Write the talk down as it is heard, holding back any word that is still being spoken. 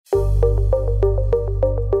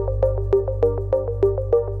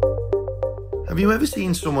you ever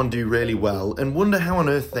seen someone do really well and wonder how on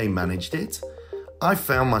earth they managed it? I've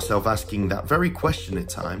found myself asking that very question at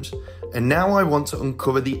times, and now I want to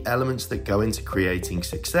uncover the elements that go into creating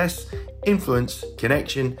success, influence,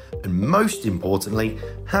 connection, and most importantly,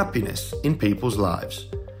 happiness in people's lives.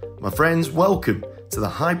 My friends, welcome to the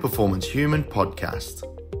High Performance Human podcast.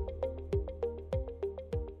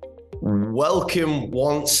 Welcome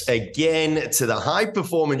once again to the High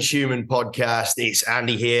Performance Human podcast. It's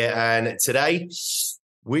Andy here, and today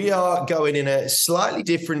we are going in a slightly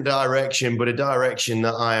different direction, but a direction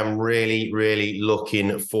that I am really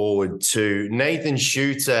looking forward to. Nathan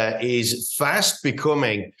Shooter is fast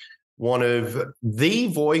becoming one of the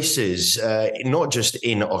voices, not just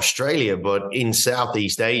in Australia, but in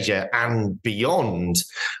Southeast Asia and beyond,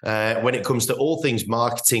 when it comes to all things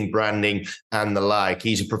marketing, branding, and the like.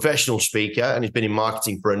 He's a professional speaker and he's been in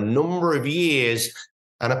marketing for a number of years.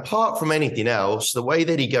 And apart from anything else, the way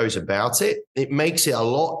that he goes about it, it makes it a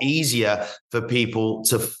lot easier for people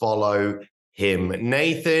to follow him.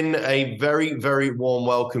 Nathan, a very warm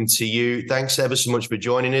welcome to you. Thanks ever so much for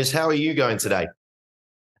joining us. How are you going today?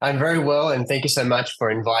 I'm very well, and thank you so much for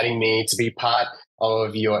inviting me to be part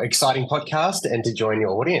of your exciting podcast and to join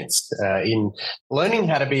your audience in learning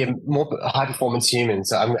how to be a more high-performance human.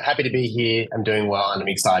 So I'm happy to be here. I'm doing well, and I'm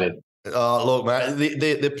excited. Look, man,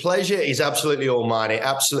 the pleasure is absolutely all mine.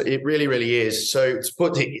 It really is. So to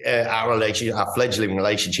put our fledgling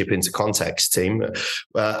relationship into context, team,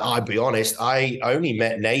 I'll be honest, I only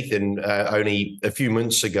met Nathan only a few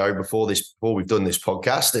months ago before we've done this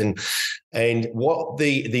podcast, and what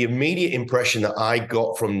the immediate impression that I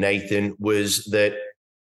got from Nathan was that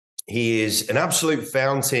he is an absolute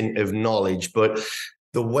fountain of knowledge, but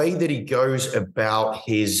the way that he goes about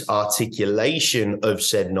his articulation of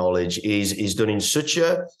said knowledge is done in such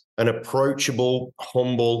an approachable,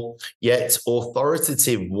 humble, yet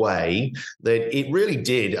authoritative way that it really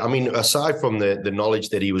did. I mean, aside from the knowledge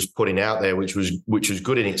that he was putting out there, which was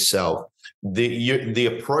good in itself, the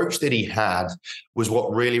approach that he had was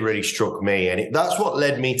what really struck me. And that's what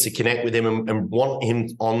led me to connect with him and want him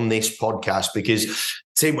on this podcast, because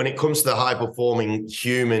Tim, when it comes to the High Performing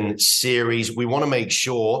Human series, we want to make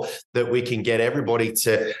sure that we can get everybody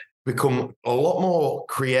to become a lot more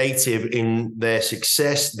creative in their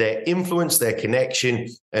success, their influence, their connection,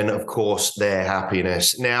 and of course, their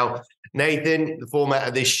happiness. Now, Nathan, the format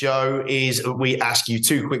of this show is we ask you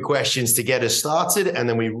two quick questions to get us started, and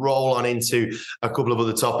then we roll on into a couple of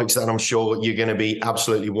other topics that I'm sure you're going to be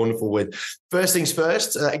absolutely wonderful with. First things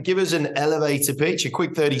first, give us an elevator pitch, a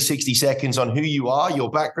quick 30, 60 seconds on who you are,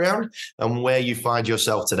 your background, and where you find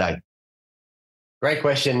yourself today. Great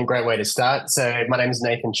question. Great way to start. So my name is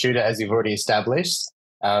Nathan Shooter, as you've already established,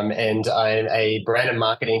 and I'm a brand and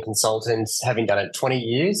marketing consultant, having done it 20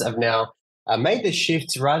 years. I've now made the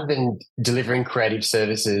shift. Rather than delivering creative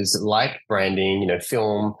services like branding,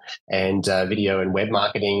 film and video and web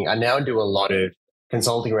marketing, I now do a lot of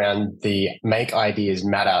consulting around the Make Ideas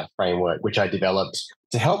Matter framework, which I developed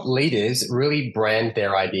to help leaders really brand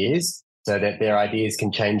their ideas so that their ideas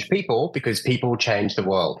can change people, because people change the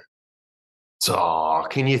world. Oh,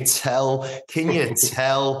 can you tell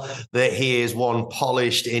that he is one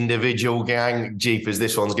polished individual, gang? Jeepers,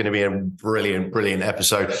 this one's going to be a brilliant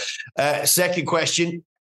episode. Second question,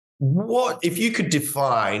 what if you could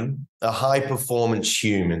define a high-performance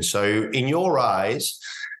human? So in your eyes,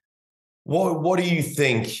 what do you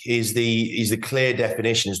think is the clear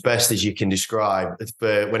definition, as best as you can describe,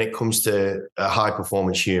 when it comes to a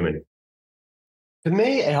high-performance human? For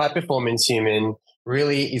me, a high-performance human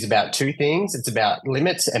really is about two things. It's about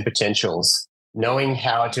limits and potentials, knowing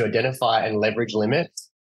how to identify and leverage limits,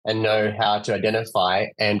 and know how to identify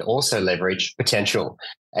and also leverage potential.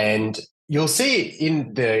 And you'll see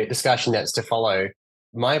in the discussion that's to follow,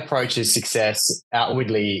 my approach to success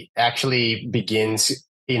outwardly actually begins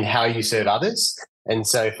in how you serve others. And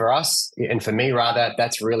so for us, and for me rather,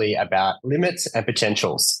 that's really about limits and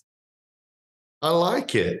potentials. I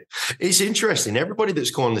like it. It's interesting. Everybody that's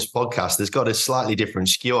come on this podcast has got a slightly different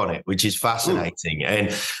skew on it, which is fascinating. And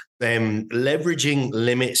leveraging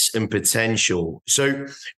limits and potential. So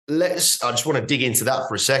I just want to dig into that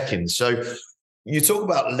for a second. So you talk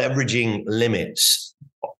about leveraging limits.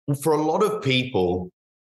 For a lot of people,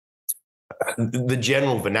 the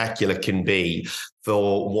general vernacular can be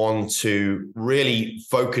for one to really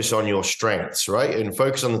focus on your strengths, right? And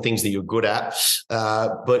focus on the things that you're good at.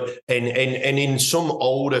 But in some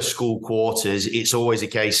older school quarters, it's always a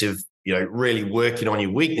case of, really working on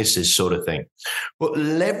your weaknesses sort of thing. But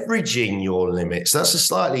leveraging your limits, that's a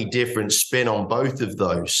slightly different spin on both of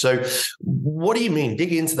those. So what do you mean?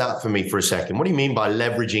 Dig into that for me for a second. What do you mean by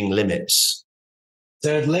leveraging limits?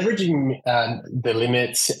 So leveraging the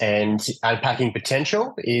limits and unpacking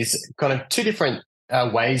potential is kind of two different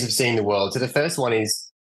ways of seeing the world. So the first one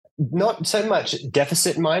is not so much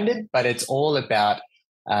deficit minded, but it's all about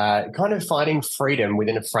kind of finding freedom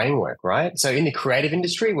within a framework, right? So in the creative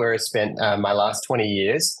industry, where I spent my last 20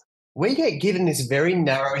 years, we get given this very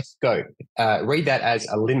narrow scope. Read that as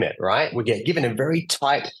a limit, right? We get given a very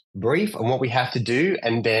tight brief on what we have to do,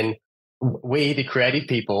 and then we, the creative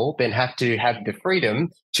people, then have to have the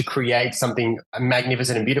freedom to create something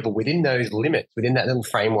magnificent and beautiful within those limits, within that little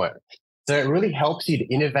framework. So it really helps you to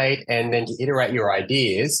innovate and then to iterate your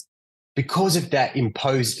ideas because of that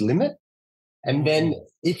imposed limit. And then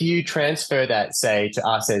if you transfer that, say, to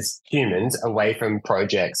us as humans away from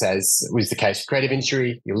projects, as was the case with creative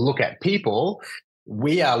industry, you look at people,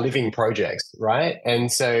 we are living projects, right?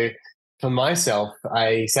 And so for myself,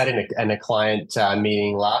 I sat in a client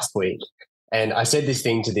meeting last week, and I said this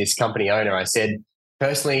thing to this company owner. I said,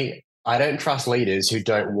 personally, I don't trust leaders who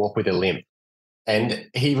don't walk with a limp. And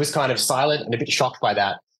he was kind of silent and a bit shocked by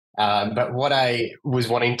that. But what I was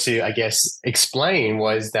wanting to, I guess, explain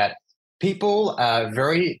was that people are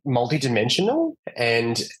very multidimensional,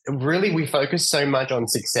 and really we focus so much on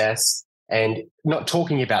success and not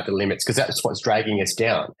talking about the limits because that's what's dragging us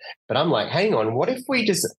down. But I'm like, hang on, what if we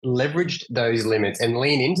just leveraged those limits and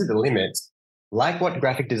lean into the limits like what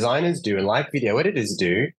graphic designers do and like video editors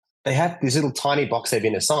do? They have this little tiny box they've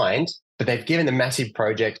been assigned, but they've given a massive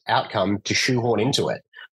project outcome to shoehorn into it.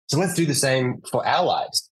 So let's do the same for our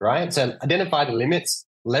lives, right? So identify the limits,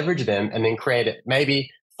 leverage them, and then create it, maybe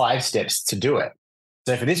 5 steps to do it.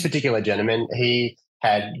 So for this particular gentleman, he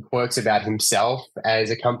had quirks about himself as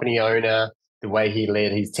a company owner, the way he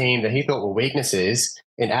led his team that he thought were weaknesses.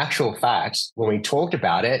 In actual fact, when we talked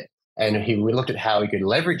about it and we looked at how we could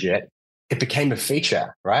leverage it, it became a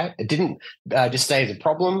feature, right? It didn't just stay as a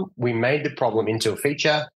problem. We made the problem into a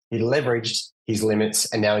feature. He leveraged his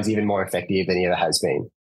limits, and now he's even more effective than he ever has been.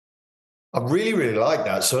 I really, really like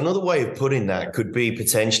that. So another way of putting that could be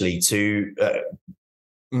potentially to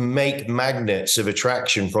make magnets of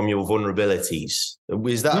attraction from your vulnerabilities.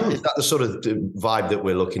 Is that the sort of vibe that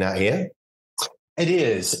we're looking at here? It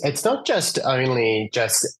is. It's not just only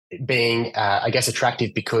just being, I guess,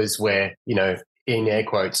 attractive because we're, in air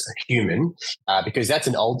quotes, human, because that's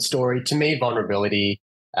an old story. To me, vulnerability,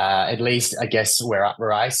 at least, I guess,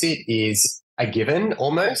 where I sit, is a given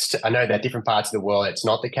almost. I know that different parts of the world, it's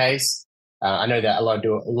not the case. I know that a lot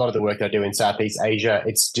of the work that I do in Southeast Asia,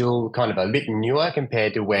 it's still kind of a bit newer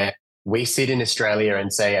compared to where we sit in Australia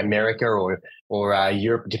and say America or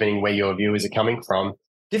Europe, depending where your viewers are coming from.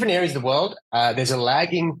 Different areas of the world, there's a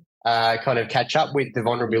lagging kind of catch up with the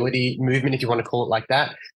vulnerability movement, if you want to call it like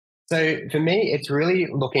that. So for me, it's really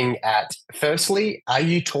looking at, firstly, are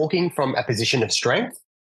you talking from a position of strength?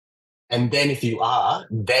 And then if you are,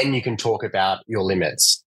 then you can talk about your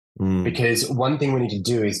limits. Because one thing we need to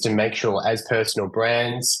do is to make sure, as personal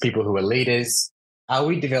brands, people who are leaders, are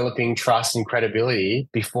we developing trust and credibility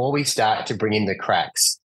before we start to bring in the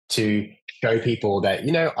cracks to show people that,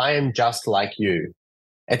 I am just like you.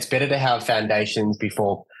 It's better to have foundations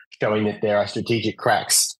before showing that there are strategic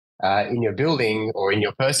cracks in your building or in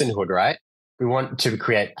your personhood, right? We want to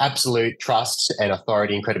create absolute trust and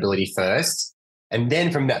authority and credibility first. And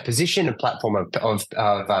then from that position and platform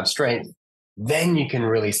of strength, then you can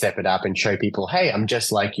really step it up and show people, hey, I'm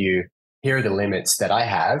just like you. Here are the limits that I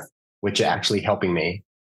have, which are actually helping me.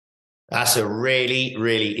 That's a really,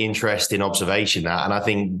 really interesting observation, that. And I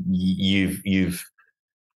think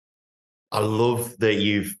I love that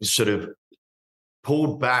you've sort of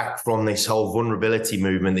pulled back from this whole vulnerability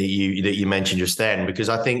movement that you mentioned just then, because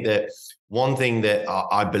I think that one thing that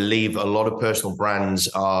I believe a lot of personal brands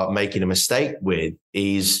are making a mistake with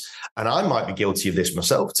is, and I might be guilty of this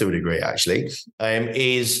myself to a degree actually,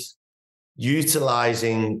 is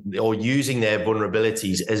utilizing or using their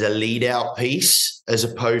vulnerabilities as a lead out piece, as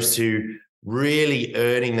opposed to really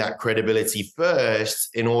earning that credibility first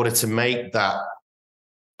in order to make that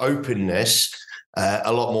openness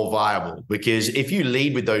a lot more viable. Because if you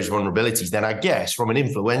lead with those vulnerabilities, then I guess from an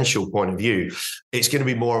influential point of view, it's going to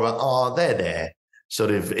be more of a, they're there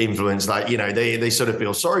sort of influence. Like, they sort of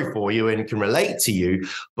feel sorry for you and can relate to you.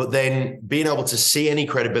 But then being able to see any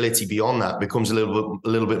credibility beyond that becomes a little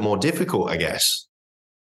bit more difficult, I guess.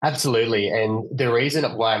 Absolutely. And the reason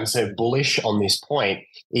why I'm so bullish on this point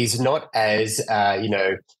is not as,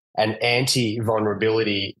 an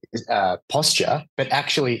anti-vulnerability posture, but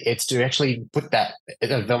actually it's to actually put that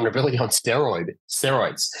vulnerability on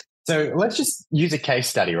steroids. So let's just use a case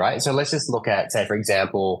study, right? So let's just look at, say, for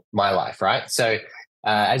example, my life, right? So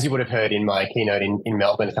as you would have heard in my keynote in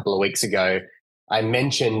Melbourne a couple of weeks ago, I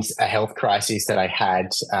mentioned a health crisis that I had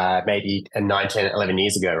maybe 9, 10, 11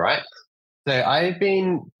 years ago, right? So I've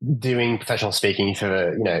been doing professional speaking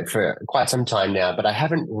for quite some time now, but I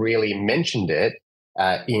haven't really mentioned it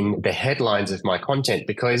in the headlines of my content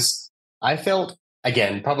because I felt,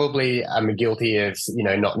 again, probably I'm guilty of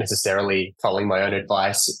not necessarily following my own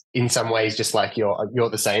advice in some ways, just like you're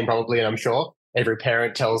the same probably, and I'm sure every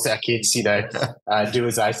parent tells our kids, do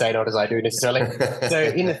as I say, not as I do necessarily. So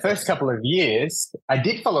in the first couple of years, I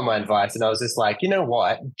did follow my advice and I was just like, you know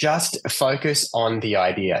what, just focus on the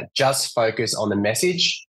idea, just focus on the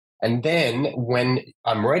message. And then when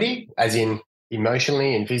I'm ready, as in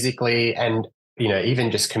emotionally and physically and, even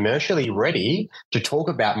just commercially ready to talk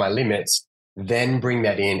about my limits, then bring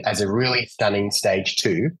that in as a really stunning stage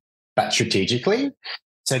 2, but strategically.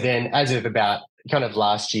 So then as of about kind of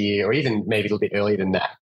last year, or even maybe a little bit earlier than that,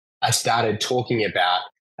 I started talking about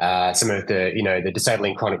some of the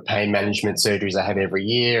disabling chronic pain management surgeries I have every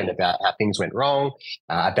year and about how things went wrong,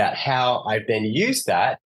 about how I've then used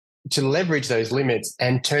that to leverage those limits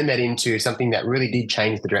and turn that into something that really did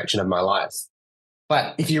change the direction of my life.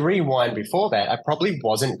 But if you rewind before that, I probably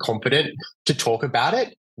wasn't confident to talk about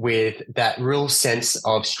it with that real sense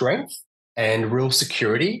of strength and real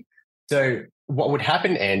security. So what would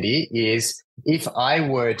happen, Andy, is if I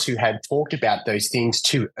were to have talked about those things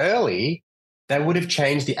too early, that would have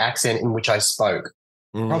changed the accent in which I spoke.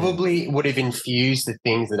 Probably would have infused the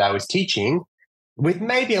things that I was teaching with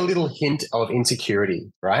maybe a little hint of insecurity,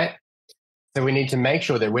 right? So we need to make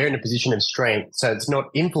sure that we're in a position of strength so it's not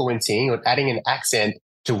influencing or adding an accent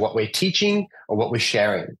to what we're teaching or what we're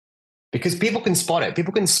sharing. Because people can spot it.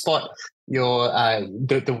 People can spot your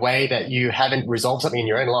the way that you haven't resolved something in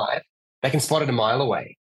your own life. They can spot it a mile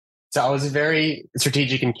away. So I was very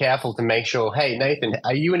strategic and careful to make sure, hey, Nathan,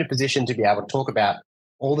 are you in a position to be able to talk about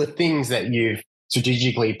all the things that you've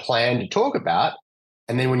strategically planned to talk about?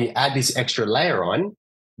 And then when you add this extra layer on,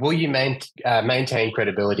 will you maintain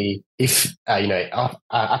credibility? If, up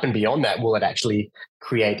and beyond that, will it actually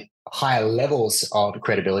create higher levels of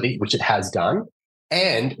credibility, which it has done?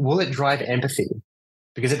 And will it drive empathy?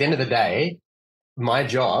 Because at the end of the day, my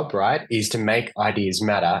job, right, is to make ideas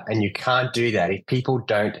matter. And you can't do that if people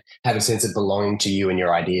don't have a sense of belonging to you and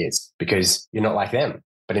your ideas because you're not like them.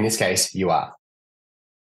 But in this case, you are.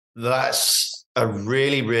 That's a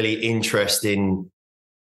really, really interesting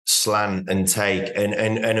slant and take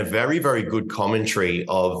and a very, very good commentary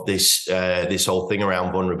of this whole thing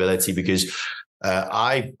around vulnerability, because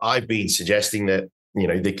I've been suggesting that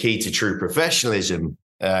the key to true professionalism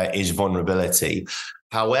is vulnerability.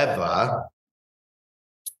 However,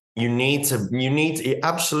 you need to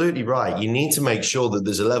absolutely right. You need to make sure that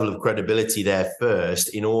there's a level of credibility there first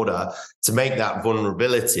in order to make that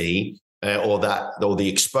vulnerability or the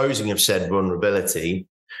exposing of said vulnerability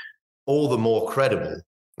all the more credible.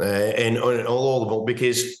 And all the more,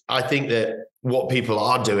 because I think that what people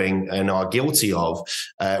are doing and are guilty of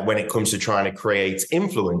when it comes to trying to create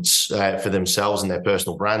influence for themselves and their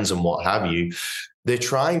personal brands and what have you, they're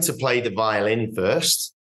trying to play the violin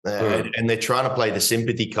first and they're trying to play the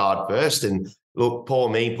sympathy card first. And look, poor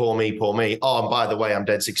me, poor me, poor me. Oh, and by the way, I'm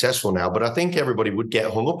dead successful now. But I think everybody would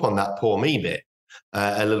get hung up on that poor me bit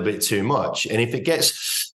a little bit too much. And if it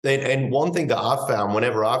gets... And one thing that I've found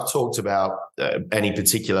whenever I've talked about any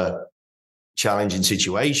particular challenging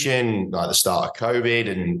situation, like the start of COVID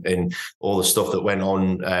and all the stuff that went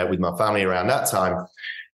on with my family around that time,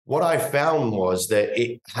 what I found was that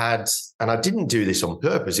it had, and I didn't do this on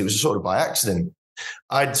purpose, it was sort of by accident.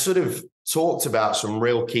 I'd sort of talked about some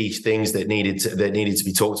real key things that needed to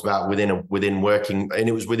be talked about within working, and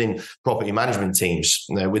it was within property management teams,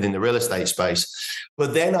 within the real estate space.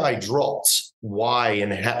 But then I dropped why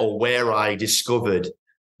and how, or where I discovered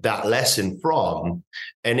that lesson from,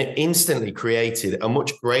 and it instantly created a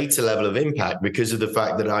much greater level of impact because of the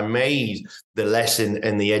fact that I made the lesson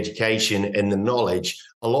and the education and the knowledge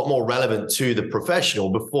a lot more relevant to the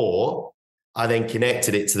professional before I then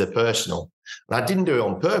connected it to the personal. And I didn't do it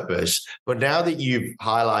on purpose, but now that you've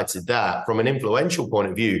highlighted that from an influential point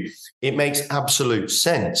of view, it makes absolute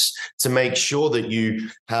sense to make sure that you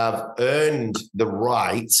have earned the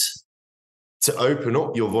right to open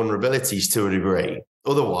up your vulnerabilities to a degree.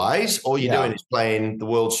 Otherwise, all you're doing is playing the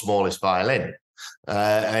world's smallest violin.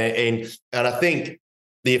 And I think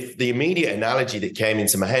the immediate analogy that came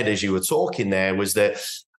into my head as you were talking there was that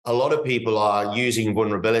a lot of people are using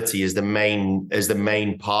vulnerability as the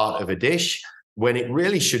main part of a dish, when it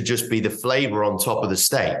really should just be the flavor on top of the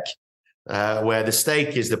steak, where the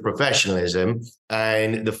steak is the professionalism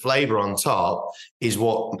and the flavor on top is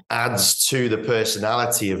what adds to the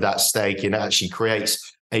personality of that steak and actually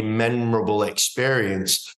creates a memorable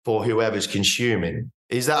experience for whoever's consuming.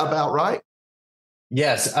 Is that about right?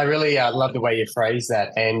 Yes, I really love the way you phrase that.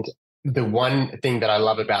 And the one thing that I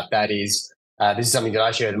love about that is this is something that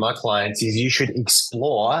I share with my clients is you should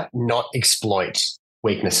explore, not exploit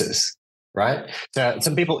weaknesses, right? So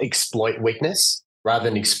some people exploit weakness rather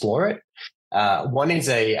than explore it. One is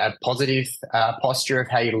a positive posture of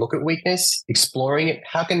how you look at weakness, exploring it.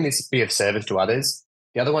 How can this be of service to others?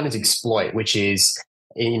 The other one is exploit, which is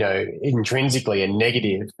intrinsically a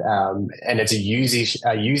negative, and it's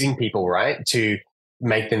using people, right, to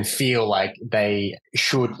make them feel like they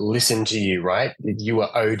should listen to you, right? You are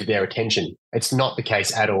owed their attention. It's not the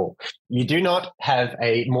case at all. You do not have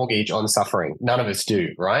a mortgage on suffering. None of us do,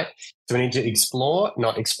 right? So we need to explore,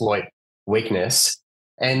 not exploit weakness.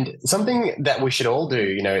 And something that we should all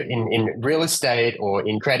do, in real estate or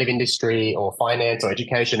in creative industry or finance or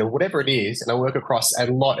education or whatever it is, and I work across a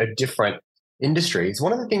lot of different industries.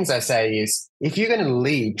 One of the things I say is if you're going to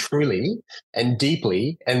lead truly and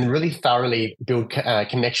deeply and really thoroughly build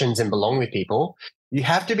connections and belong with people, you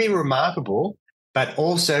have to be remarkable, but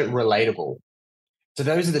also relatable. So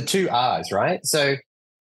those are the two R's, right? So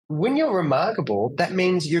when you're remarkable, that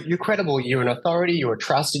means you're credible, you're an authority, you're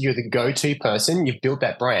trusted, you're the go-to person, you've built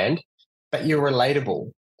that brand, but you're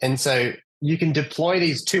relatable. And so you can deploy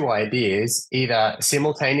these two ideas either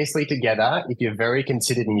simultaneously together if you're very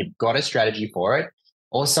considered and you've got a strategy for it,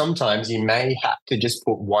 or sometimes you may have to just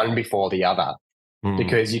put one before the other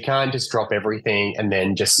because you can't just drop everything and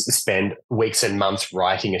then just spend weeks and months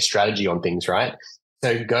writing a strategy on things, right?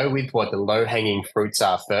 So go with what the low-hanging fruits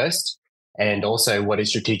are first and also what is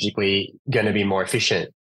strategically going to be more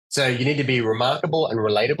efficient. So you need to be remarkable and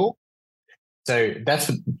relatable. So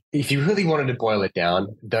if you really wanted to boil it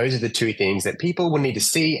down, those are the two things that people will need to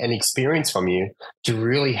see and experience from you to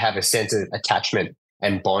really have a sense of attachment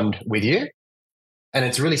and bond with you. And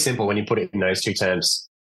it's really simple when you put it in those two terms.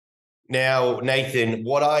 Now, Nathan,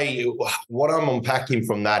 what I'm unpacking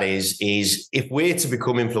from that is if we're to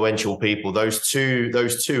become influential people, those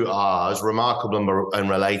two R's, remarkable and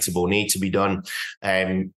relatable, need to be done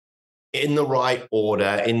in the right order,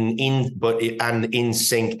 and in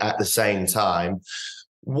sync at the same time.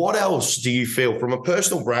 What else do you feel, from a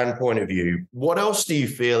personal brand point of view, what else do you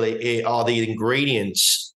feel are the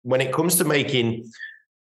ingredients when it comes to making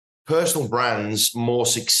personal brands more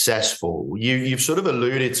successful? You've sort of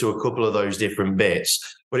alluded to a couple of those different bits,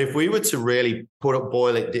 but if we were to really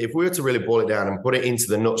boil it down and put it into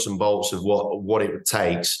the nuts and bolts of what it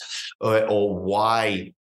takes, or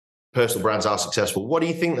why personal brands are successful, what do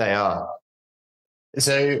you think they are?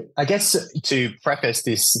 So I guess to preface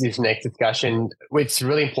this next discussion, it's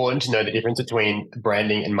really important to know the difference between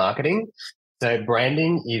branding and marketing. So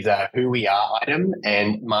branding is a who we are item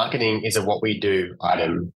and marketing is a what we do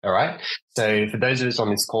item. All right. So for those of us on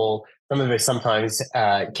this call, some of us sometimes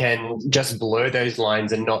can just blur those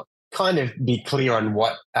lines and not kind of be clear on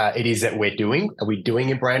what it is that we're doing. Are we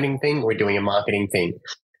doing a branding thing or are we doing a marketing thing?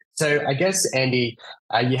 So I guess, Andy,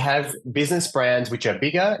 you have business brands, which are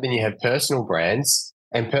bigger, then you have personal brands.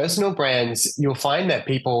 And personal brands, you'll find that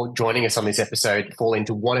people joining us on this episode fall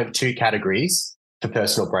into one of two categories for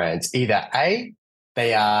personal brands. Either A,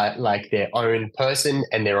 they are like their own person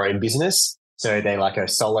and their own business. So they're like a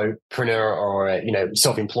solopreneur or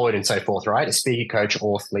self-employed and so forth, right? A speaker, coach,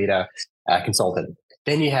 author, leader, consultant.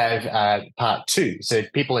 Then you have part two. So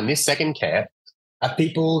people in this second camp are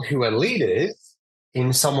people who are leaders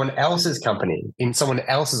in someone else's company, in someone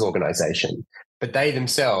else's organization, but they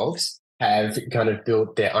themselves have kind of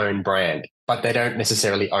built their own brand, but they don't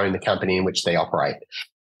necessarily own the company in which they operate.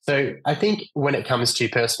 So I think when it comes to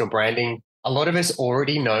personal branding, a lot of us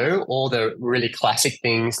already know all the really classic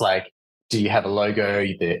things like, do you have a logo,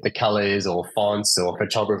 the colors or fonts or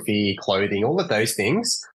photography, clothing, all of those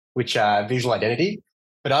things, which are visual identity.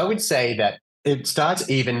 But I would say that it starts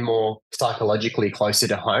even more psychologically closer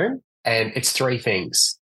to home. And it's three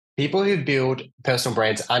things. People who build personal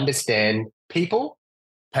brands understand people,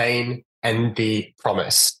 pain, and the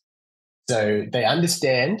promise. So they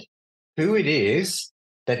understand who it is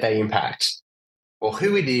that they impact, or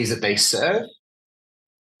who it is that they serve,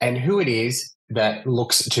 and who it is that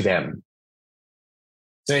looks to them.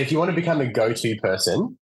 So if you want to become a go-to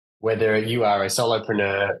person, whether you are a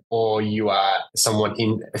solopreneur or you are someone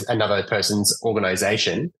in another person's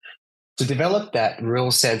organization, to develop that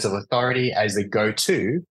real sense of authority as the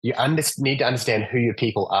go-to, you need to understand who your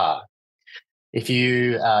people are. If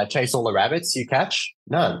you chase all the rabbits you catch,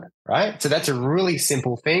 none, right? So that's a really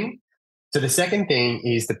simple thing. So the second thing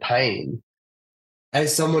is the pain.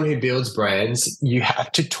 As someone who builds brands, you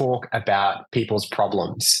have to talk about people's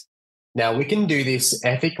problems. Now, we can do this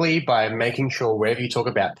ethically by making sure wherever you talk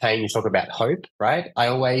about pain, you talk about hope, right? I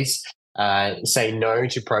always say no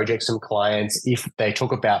to projects and clients if they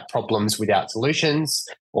talk about problems without solutions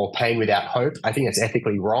or pain without hope. I think it's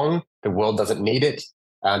ethically wrong. The world doesn't need it.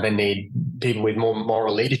 They need people with more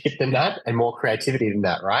moral leadership than that and more creativity than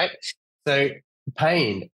that, right? So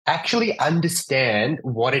pain, actually understand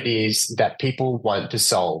what it is that people want to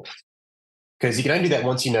solve. Because you can only do that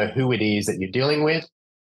once you know who it is that you're dealing with.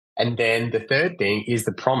 And then the third thing is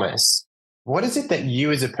the promise. What is it that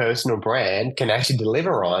you as a personal brand can actually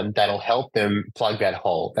deliver on that'll help them plug that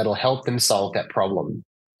hole, that'll help them solve that problem?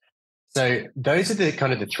 So those are the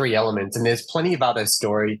kind of the three elements. And there's plenty of other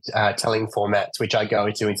storytelling formats, which I go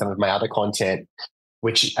into in some of my other content,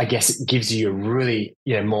 which I guess gives you a really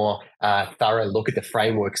more thorough look at the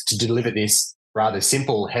frameworks to deliver this rather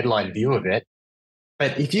simple headline view of it.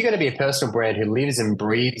 But if you're going to be a personal brand who lives and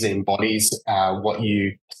breathes and embodies what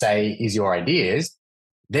you say is your ideas,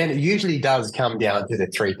 then it usually does come down to the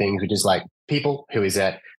three things, which is like people, who is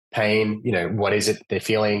that, pain, what is it they're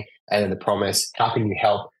feeling, and then the promise, how can you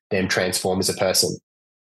help them transform as a person?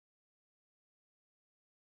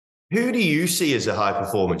 Who do you see as a high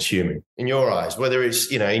performance human in your eyes, whether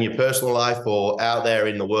it's, in your personal life or out there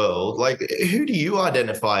in the world? Like, who do you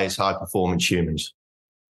identify as high performance humans?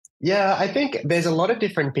 Yeah, I think there's a lot of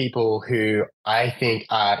different people who I think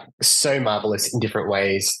are so marvelous in different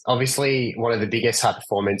ways. Obviously, one of the biggest high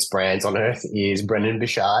performance brands on earth is Brendon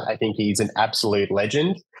Burchard. I think he's an absolute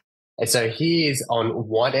legend. And so he is on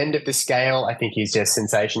one end of the scale. I think he's just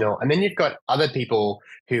sensational. And then you've got other people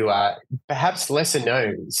who are perhaps lesser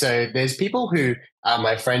known. So there's people who are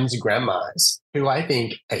my friends' grandmas, who I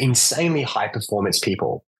think are insanely high performance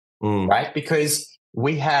people, right? Because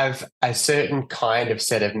we have a certain kind of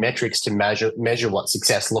set of metrics to measure what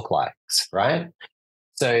success looks like, right?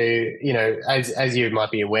 So, as you might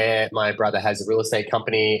be aware, my brother has a real estate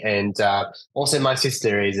company, and also my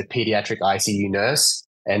sister is a pediatric ICU nurse,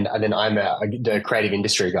 and then I'm a creative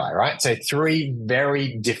industry guy, right? So three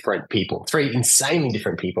very different people, three insanely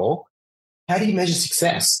different people. How do you measure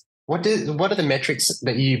success? What are the metrics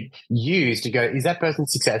that you use to go, is that person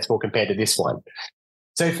successful compared to this one?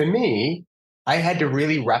 So for me, I had to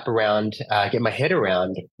really get my head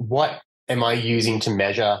around what am I using to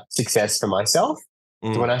measure success for myself.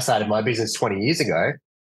 So when I started my business 20 years ago,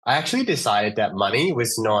 I actually decided that money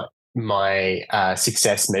was not my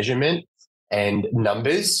success measurement, and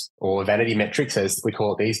numbers, or vanity metrics as we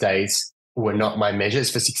call it these days, were not my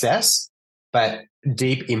measures for success, but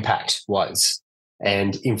deep impact was,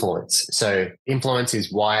 and influence. So influence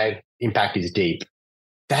is wide, impact is deep.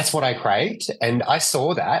 That's what I craved. And I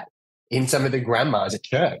saw that in some of the grandmas at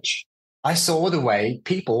church. I saw the way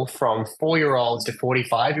people from 4-year-olds to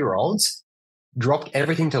 45-year-olds dropped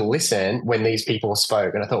everything to listen when these people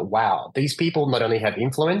spoke. And I thought, wow, these people not only have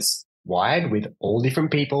influence wide with all different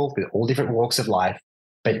people, with all different walks of life,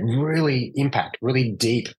 but really impact, really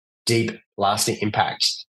deep, lasting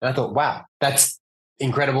impact. And I thought, wow, that's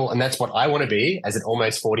incredible. And that's what I want to be as an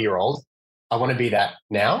almost 40-year-old. I want to be that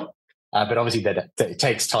now. But obviously that it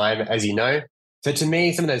takes time, as you know. So to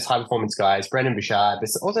me, some of those high performance guys, Brendon Burchard, but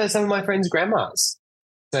also some of my friends' grandmas.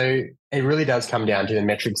 So it really does come down to the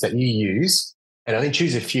metrics that you use, and only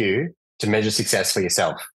choose a few to measure success for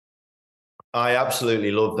yourself. I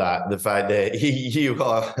absolutely love that. The fact that you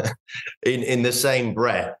are in the same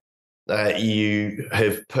breath, you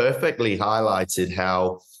have perfectly highlighted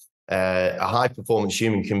how a high performance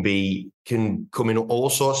human can come in all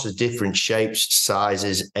sorts of different shapes,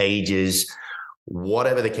 sizes, ages,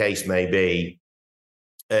 whatever the case may be.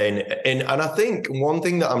 And I think one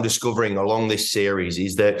thing that I'm discovering along this series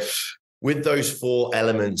is that with those 4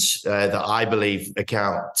 elements that I believe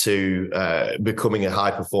account to becoming a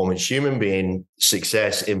high performance human being: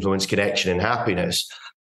 success, influence, connection, and happiness,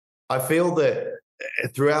 I feel that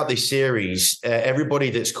throughout this series,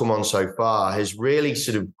 everybody that's come on so far has really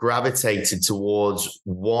sort of gravitated towards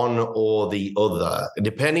one or the other,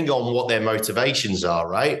 depending on what their motivations are,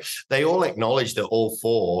 right? They all acknowledge that all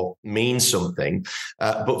 4 mean something.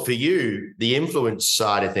 But for you, the influence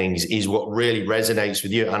side of things is what really resonates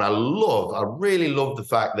with you. And I really love the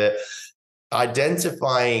fact that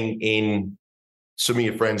identifying in some of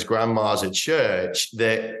your friends' grandmas at church,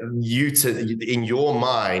 that in your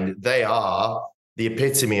mind, they are the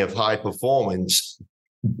epitome of high performance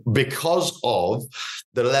because of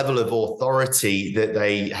the level of authority that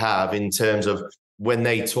they have in terms of when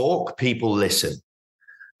they talk, people listen.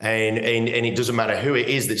 And it doesn't matter who it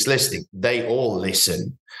is that's listening, they all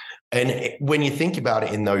listen. And when you think about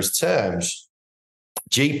it in those terms,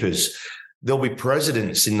 jeepers, there'll be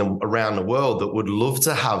presidents around the world that would love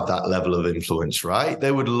to have that level of influence, right?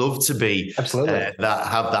 They would love to be absolutely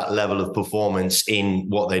have that level of performance in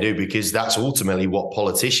what they do, because that's ultimately what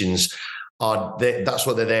politicians are. That's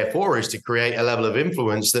what they're there for, is to create a level of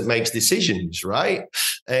influence that makes decisions, right?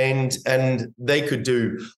 And they could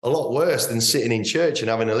do a lot worse than sitting in church and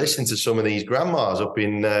having to listen to some of these grandmas up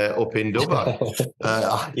in Dubai.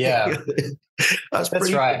 Yeah, that's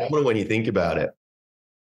pretty right. phenomenal when you think about it.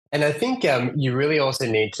 And I think you really also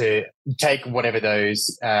need to take whatever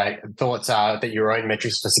those thoughts are, that your own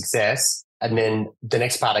metrics for success, and then the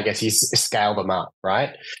next part, I guess, is scale them up, right?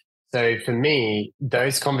 So for me,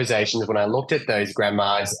 those conversations, when I looked at those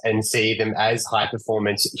grandmas and see them as high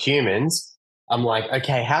performance humans, I'm like,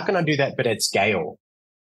 okay, how can I do that but at scale?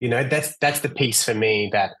 You know, that's the piece for me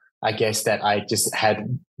that I guess that I just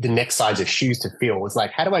had the next size of shoes to fill. It's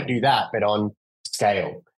like, how do I do that but on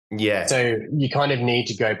scale? Yeah. So you kind of need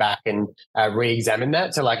to go back and re-examine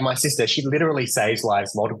that. So like my sister, she literally saves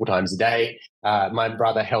lives multiple times a day. My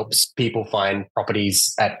brother helps people find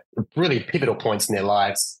properties at really pivotal points in their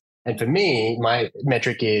lives. And for me, my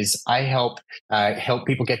metric is I help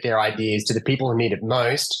people get their ideas to the people who need it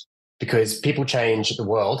most, because people change the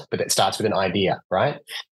world, but it starts with an idea, right?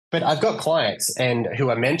 But I've got clients and who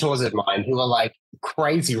are mentors of mine who are like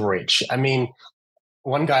crazy rich. I mean,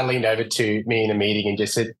 one guy leaned over to me in a meeting and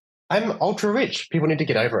just said, I'm ultra rich. People need to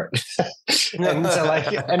get over it. And so like,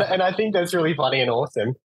 and I think that's really funny and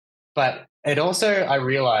awesome. But it also, I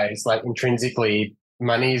realized like intrinsically,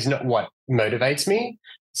 money is not what motivates me.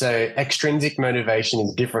 So extrinsic motivation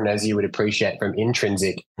is different, as you would appreciate, from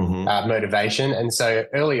intrinsic motivation. And so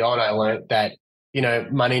early on, I learned that, you know,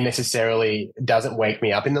 money necessarily doesn't wake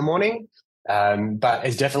me up in the morning, but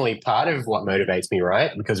it's definitely part of what motivates me,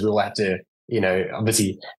 right? Because we'll have to, you know,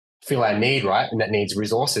 obviously feel our need, right? And that needs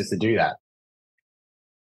resources to do that.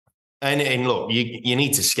 And look, you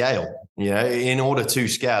need to scale. You know, in order to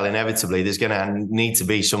scale, inevitably there's going to need to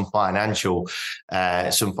be some financial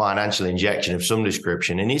injection of some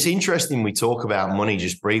description. And it's interesting we talk about money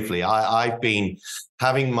just briefly. I've been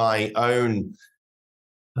having my own,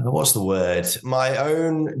 my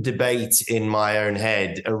own debate in my own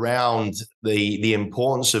head around the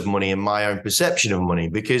importance of money and my own perception of money,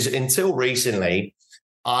 because until recently,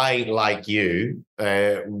 I, like you,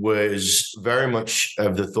 was very much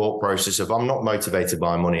of the thought process of I'm not motivated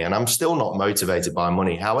by money, and I'm still not motivated by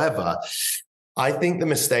money. However, I think the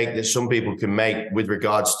mistake that some people can make with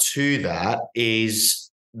regards to that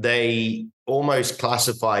is they almost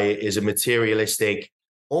classify it as a materialistic,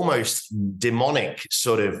 almost demonic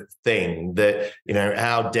sort of thing that, you know,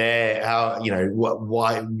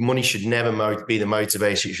 why money should never be the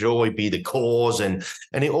motivation. It should always be the cause. And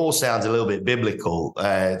it all sounds a little bit biblical,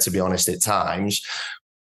 to be honest, at times.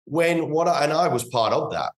 I was part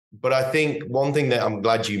of that. But I think one thing that I'm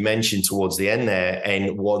glad you mentioned towards the end there,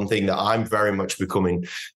 and one thing that I'm very much becoming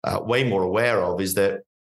way more aware of, is that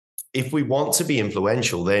if we want to be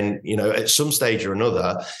influential, then, you know, at some stage or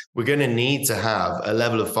another, we're going to need to have a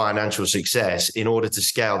level of financial success in order to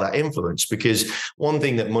scale that influence. Because one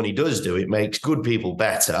thing that money does do, it makes good people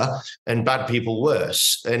better and bad people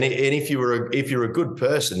worse. And if you're a good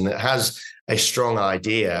person that has a strong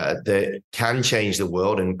idea that can change the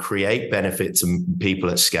world and create benefit to people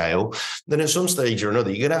at scale, then at some stage or another,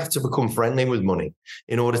 you're going to have to become friendly with money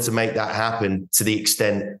in order to make that happen to the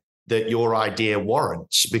extent that your idea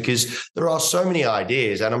warrants. Because there are so many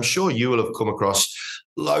ideas, and I'm sure you will have come across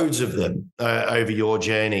loads of them over your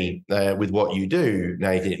journey with what you do,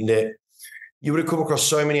 Nathan, that you would have come across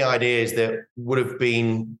so many ideas that would have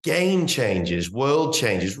been game changers, world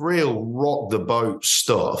changers, real rock the boat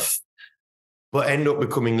stuff, but end up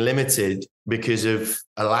becoming limited because of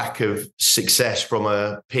a lack of success from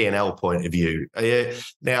a P&L point of view.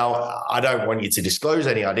 Now, I don't want you to disclose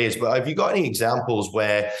any ideas, but have you got any examples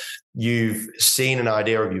where you've seen an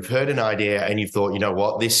idea or you've heard an idea and you've thought, you know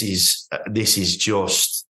what, this is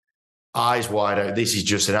just eyes wide open, this is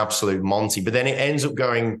just an absolute Monty, but then it ends up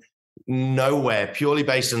going nowhere purely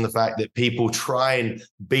based on the fact that people try and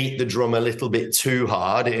beat the drum a little bit too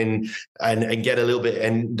hard and get a little bit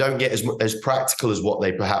and don't get as practical as what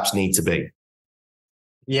they perhaps need to be?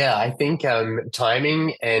 Yeah, I think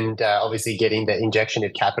timing and obviously getting the injection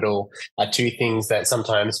of capital are two things that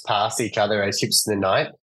sometimes pass each other as ships in the night.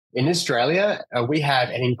 In Australia, we have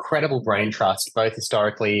an incredible brain trust, both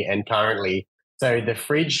historically and currently. So the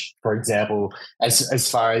fridge, for example, as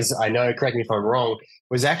far as I know, correct me if I'm wrong,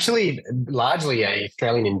 was actually largely an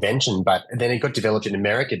Australian invention, but then it got developed in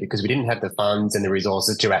America because we didn't have the funds and the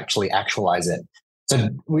resources to actually actualize it. So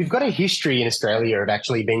we've got a history in Australia of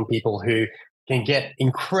actually being people who can get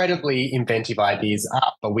incredibly inventive ideas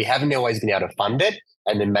up, but we haven't always been able to fund it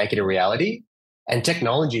and then make it a reality. And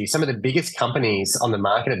technology, some of the biggest companies on the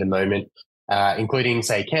market at the moment, including,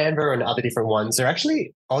 say, Canva and other different ones, they're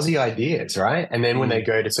actually Aussie ideas, right? And then when they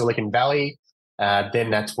go to Silicon Valley, then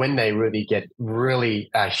that's when they really get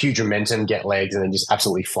huge momentum, get legs, and then just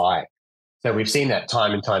absolutely fly. So we've seen that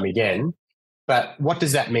time and time again. But what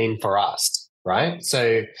does that mean for us, right?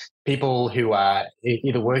 So people who are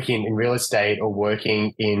either working in real estate or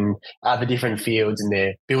working in other different fields and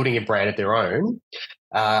they're building a brand of their own,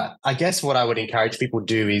 I guess what I would encourage people to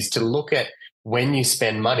do is to look at when you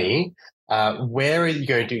spend money, where are you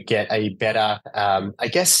going to get a better,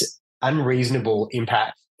 unreasonable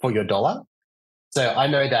impact for your dollar? So I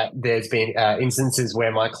know that there's been instances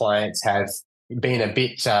where my clients have been a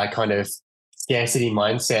bit kind of scarcity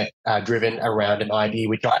mindset driven around an idea,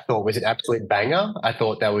 which I thought was an absolute banger. I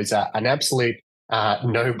thought that was an absolute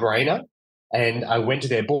no-brainer. And I went to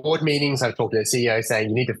their board meetings. I talked to their CEO saying,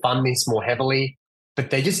 you need to fund this more heavily. But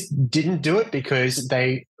they just didn't do it because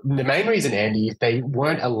the main reason, Andy, is they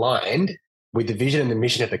weren't aligned with the vision and the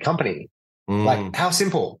mission of the company. Like, how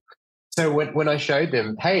simple. So when I showed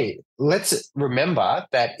them, hey, let's remember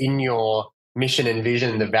that in your mission and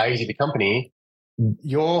vision, the values of the company,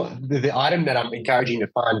 the item that I'm encouraging you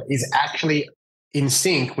to fund is actually in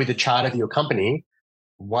sync with the chart of your company.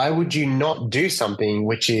 Why would you not do something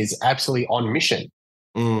which is absolutely on mission?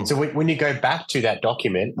 So when you go back to that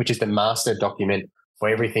document, which is the master document for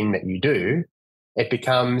everything that you do, it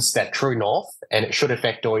becomes that true north, and it should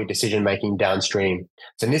affect all your decision making downstream.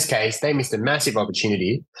 So in this case, they missed a massive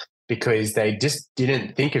opportunity because they just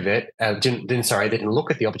didn't think of it. They didn't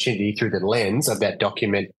look at the opportunity through the lens of that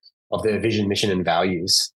document of their vision, mission, and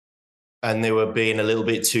values. And they were being a little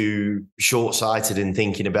bit too short-sighted in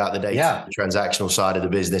thinking about the data, the transactional side of the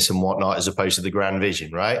business and whatnot, as opposed to the grand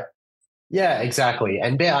vision, right? Yeah, exactly.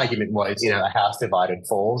 And their argument was, a house divided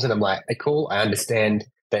falls. And I'm like, cool, I understand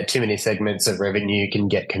that too many segments of revenue can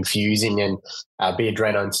get confusing and be a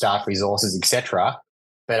drain on staff resources, etc.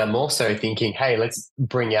 But I'm also thinking, hey, let's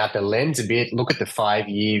bring out the lens a bit, look at the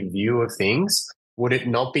 5-year view of things. Would it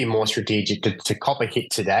not be more strategic to cop a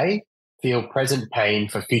hit today, feel present pain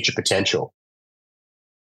for future potential?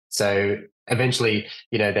 So eventually,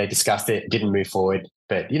 they discussed it, didn't move forward.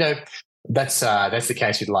 But, that's the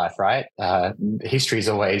case with life, right? History is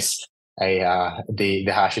always the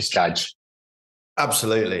harshest judge.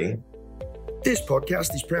 Absolutely. This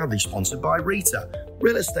podcast is proudly sponsored by Rita,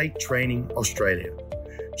 Real Estate Training Australia.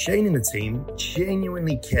 Shane and the team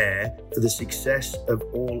genuinely care for the success of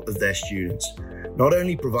all of their students, not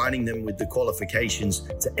only providing them with the qualifications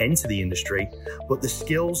to enter the industry, but the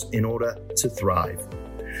skills in order to thrive.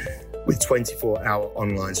 With 24-hour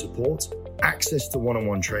online support, access to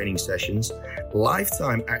one-on-one training sessions,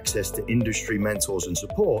 lifetime access to industry mentors and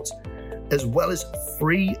support, as well as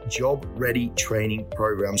free job-ready training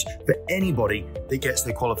programs for anybody that gets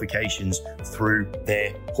their qualifications through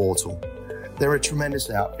their portal. They're a tremendous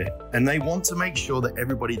outfit, and they want to make sure that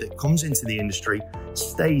everybody that comes into the industry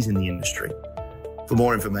stays in the industry. For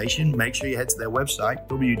more information, make sure you head to their website,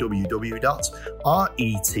 www.reta.edu.au.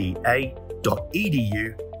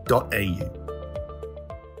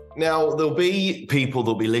 Now, there'll be people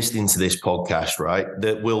that'll be listening to this podcast, right?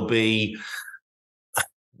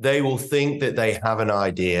 They will think that they have an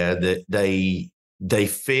idea, that they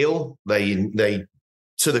feel they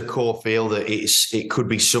to the core feel that it could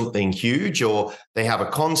be something huge, or they have a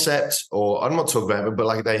concept, or I'm not talking about it, but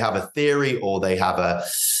like they have a theory, or they have a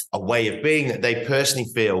way of being that they personally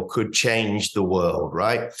feel could change the world,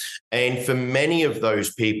 right? And for many of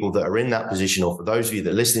those people that are in that position, or for those of you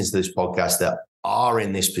that listen to this podcast that are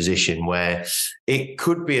in this position where it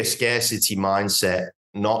could be a scarcity mindset,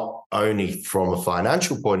 not only from a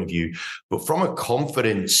financial point of view, but from a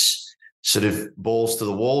confidence sort of balls to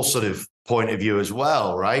the wall sort of point of view as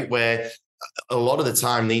well, right? Where a lot of the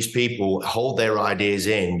time these people hold their ideas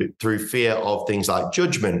in through fear of things like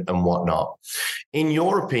judgment and whatnot. In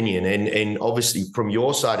your opinion, and obviously from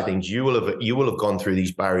your side of things, you will have gone through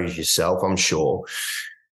these barriers yourself, I'm sure.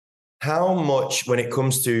 How much, when it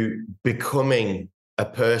comes to becoming a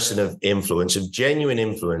person of influence, of genuine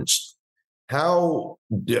influence, how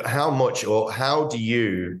much, or how do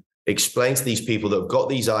you explain to these people that have got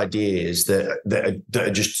these ideas that are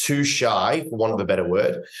just too shy, for want of a better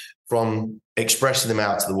word, from expressing them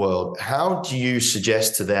out to the world? How do you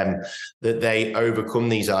suggest to them that they overcome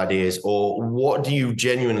these ideas, or what do you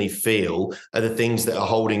genuinely feel are the things that are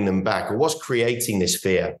holding them back, or what's creating this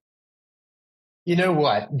fear? You know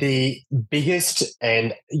what? The biggest,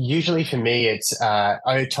 and usually for me, it's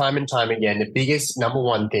time and time again, the biggest number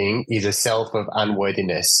one thing is a self of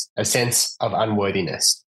unworthiness, a sense of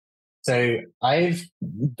unworthiness. So I've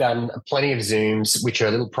done plenty of Zooms, which are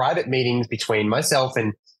little private meetings between myself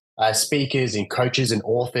and speakers and coaches and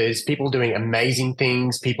authors, people doing amazing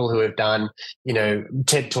things, people who have done,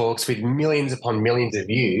 TED Talks with millions upon millions of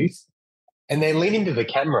views. And they lean into the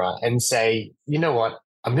camera and say, you know what?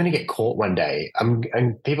 I'm going to get caught one day. And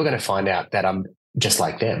people are going to find out that I'm just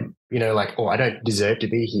like them, I don't deserve to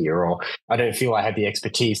be here, or I don't feel I have the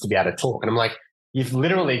expertise to be able to talk. And I'm like, you've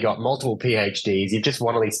literally got multiple PhDs. You've just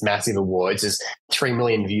won all these massive awards. There's 3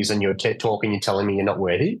 million views on your TED Talk and you're telling me you're not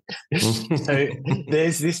worthy. So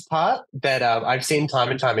there's this part that I've seen time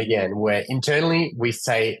and time again where internally we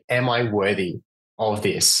say, am I worthy of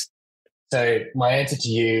this? So my answer to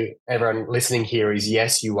you, everyone listening here, is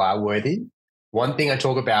yes, you are worthy. One thing I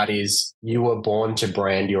talk about is you were born to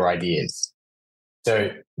brand your ideas.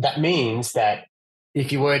 So that means that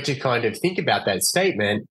if you were to kind of think about that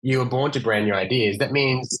statement, you were born to brand your ideas. That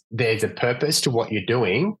means there's a purpose to what you're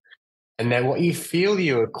doing, and that what you feel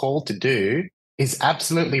you are called to do is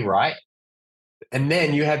absolutely right. And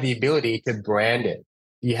then you have the ability to brand it.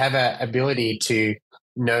 You have an ability to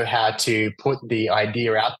know how to put the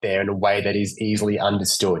idea out there in a way that is easily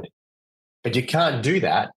understood. But you can't do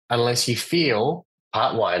that unless you feel,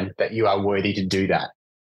 part one, that you are worthy to do that.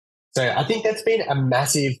 So I think that's been a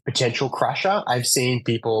massive potential crusher. I've seen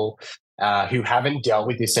people who haven't dealt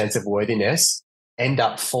with this sense of worthiness end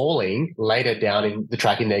up falling later down in the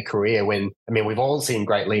track in their career we've all seen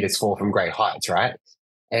great leaders fall from great heights, right?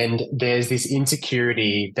 And there's this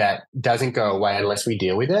insecurity that doesn't go away unless we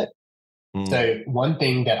deal with it. So one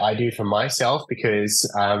thing that I do for myself, because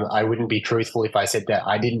I wouldn't be truthful if I said that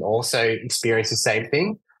I didn't also experience the same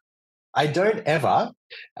thing, I don't ever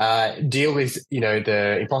deal with,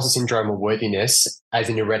 the imposter syndrome or worthiness as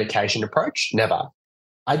an eradication approach. Never.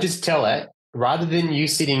 I just tell it, rather than you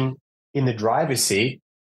sitting in the driver's seat,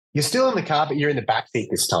 you're still in the car, but you're in the back seat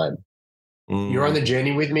this time. You're on the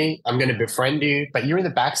journey with me. I'm going to befriend you, but you're in the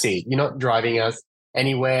back seat. You're not driving us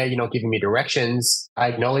anywhere. You're not giving me directions. I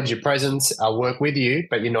acknowledge your presence. I'll work with you,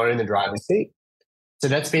 but you're not in the driver's seat. So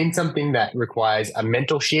that's been something that requires a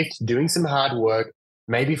mental shift, doing some hard work.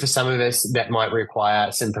 Maybe for some of us, that might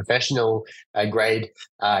require some professional grade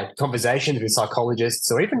conversations with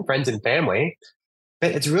psychologists or even friends and family.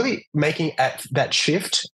 But it's really making that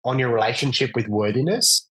shift on your relationship with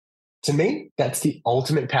worthiness. To me, that's the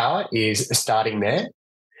ultimate power, is starting there.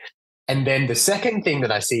 And then the second thing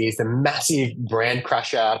that I see is the massive brand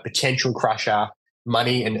crusher, potential crusher,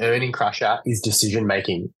 money and earning crusher is decision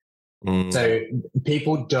making. So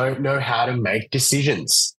people don't know how to make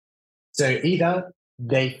decisions. So either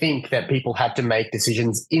they think that people have to make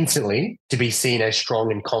decisions instantly to be seen as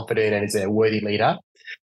strong and confident and as a worthy leader,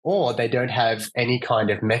 or they don't have any kind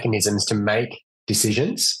of mechanisms to make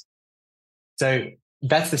decisions. So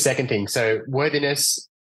that's the second thing. So worthiness,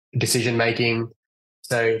 decision making.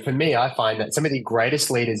 So for me, I find that some of the greatest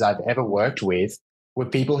leaders I've ever worked with were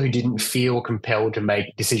people who didn't feel compelled to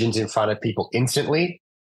make decisions in front of people instantly.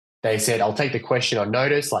 They said, I'll take the question on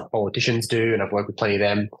notice, like politicians do, and I've worked with plenty of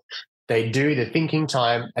them. They do the thinking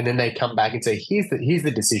time, and then they come back and say, here's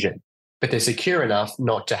the decision. But they're secure enough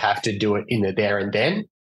not to have to do it in the there and then,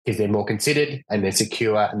 because they're more considered and they're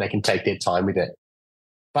secure and they can take their time with it.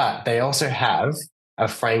 But they also have a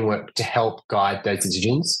framework to help guide those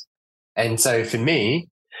decisions. And so for me,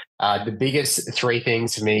 the biggest three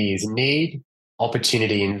things for me is need,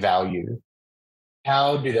 opportunity, and value.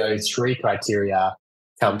 How do those three criteria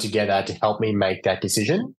come together to help me make that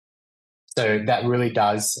decision? So that really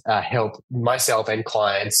does help myself and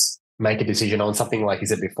clients make a decision on something like, as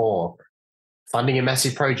I said before, funding a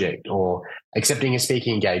massive project or accepting a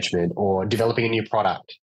speaking engagement or developing a new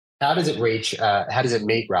product. How does it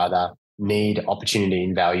meet need, opportunity,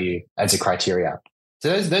 and value as a criteria?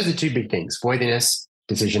 So those are two big things: worthiness,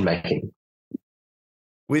 decision making.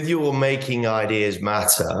 With your making ideas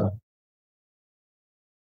matter,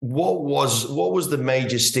 what was the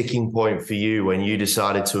major sticking point for you when you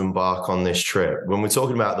decided to embark on this trip? When we're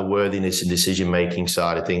talking about the worthiness and decision making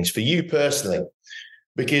side of things for you personally,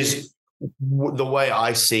 because the way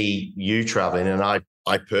I see you traveling, and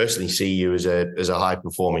I personally see you as a high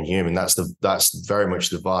performing human. That's very much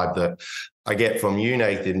the vibe that I get from you,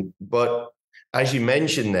 Nathan. But as you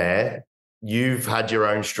mentioned there, you've had your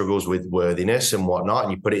own struggles with worthiness and whatnot,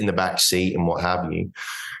 and you put it in the back seat and what have you.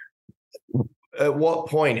 at what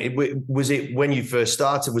point was it when you first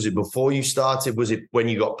started? Was it before you started? Was it when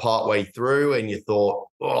you got partway through and you thought,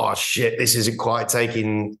 oh shit, this isn't quite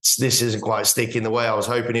sticking the way I was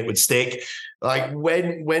hoping it would stick? Like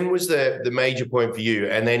when was the major point for you?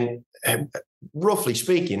 And then roughly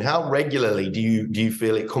speaking, how regularly do you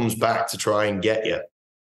feel it comes back to try and get you?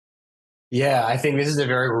 Yeah, I think this is a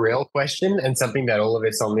very real question and something that all of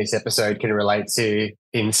us on this episode can relate to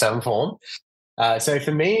in some form. So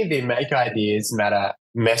for me, the Make Ideas Matter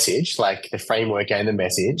message, like the framework and the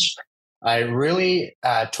message, I really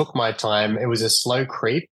took my time. It was a slow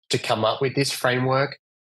creep to come up with this framework,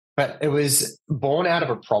 but it was born out of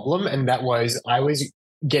a problem. And that was I was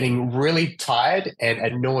getting really tired and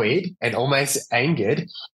annoyed and almost angered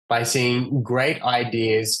by seeing great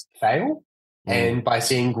ideas fail and by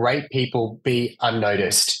seeing great people be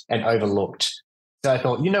unnoticed and overlooked. So I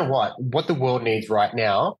thought, you know what the world needs right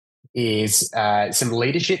now is some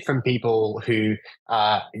leadership from people who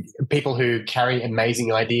carry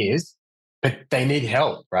amazing ideas, but they need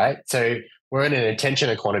help, right? So we're in an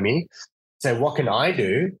attention economy. So what can I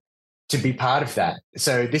do to be part of that?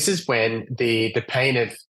 So this is when the pain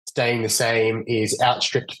of staying the same is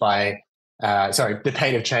outstripped by, the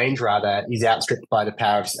pain of change rather is outstripped by the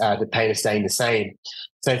power of the pain of staying the same.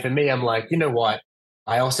 So for me, I'm like, you know what?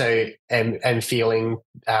 I also am feeling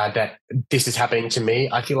that this is happening to me.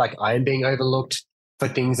 I feel like I am being overlooked for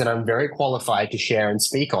things that I'm very qualified to share and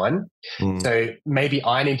speak on. So maybe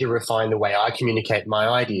I need to refine the way I communicate my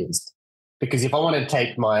ideas. Because if I want to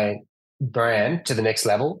take my brand to the next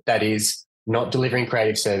level, that is not delivering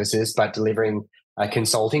creative services, but delivering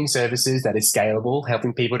consulting services that is scalable,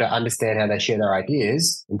 helping people to understand how they share their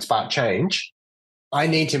ideas and spark change, I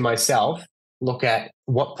need to myself look at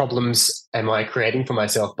what problems am I creating for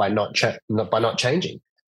myself by not changing.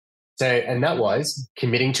 So, and that was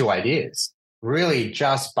committing to ideas, really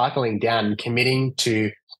just buckling down and committing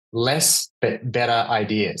to less but better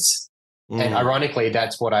ideas. And ironically,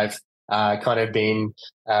 that's what I've kind of been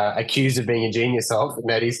accused of being a genius of, and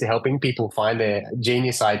that is to helping people find their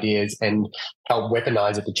genius ideas and help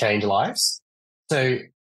weaponize it to change lives. So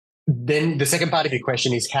then the second part of your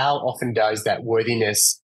question is how often does that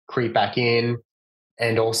worthiness creep back in?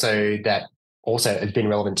 And also that also has been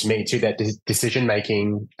relevant to me too, that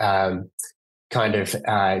decision-making kind of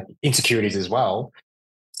insecurities as well.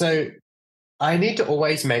 So I need to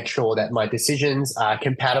always make sure that my decisions are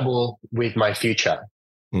compatible with my future.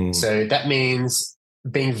 So that means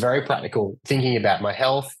being very practical, thinking about my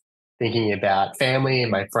health, thinking about family and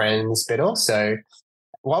my friends, but also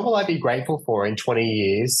what will I be grateful for in 20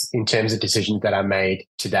 years in terms of decisions that I made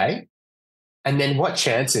today? And then what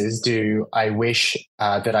chances do I wish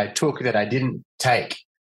that I took that I didn't take?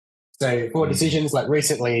 So for decisions like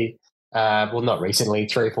recently, not recently,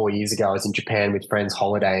 3 or 4 years ago, I was in Japan with friends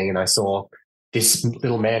holidaying and I saw this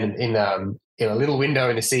little man in a little window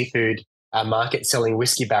in a seafood market selling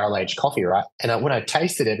whiskey barrel-aged coffee, right? And when I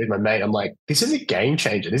tasted it with my mate, I'm like, this is a game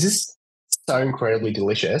changer. This is so incredibly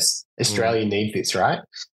delicious. Australia needs this, right?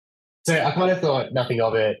 So I kind of thought nothing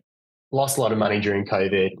of it, lost a lot of money during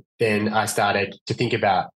COVID. Then I started to think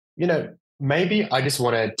about, maybe I just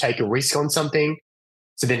want to take a risk on something.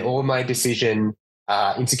 So then all my decision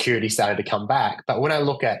insecurity started to come back. But when I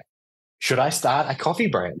look at, should I start a coffee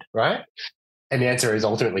brand, right? And the answer is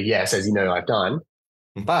ultimately yes, as you know, I've done.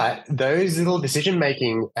 But those little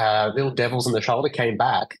decision-making, little devils on the shoulder came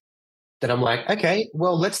back that I'm like, okay,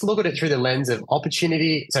 well, let's look at it through the lens of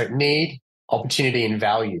need, opportunity, and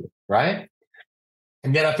value, right?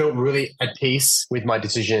 And then I felt really at peace with my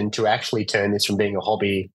decision to actually turn this from being a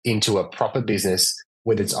hobby into a proper business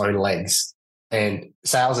with its own legs. And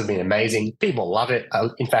sales have been amazing. People love it.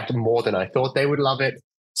 In fact, more than I thought they would love it.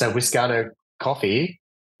 So Wiscano coffee,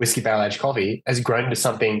 whiskey barrel-aged coffee, has grown into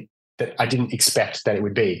something that I didn't expect that it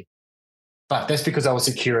would be. But that's because I was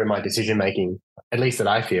secure in my decision-making, at least that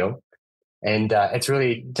I feel. And it's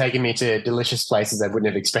really taken me to delicious places I wouldn't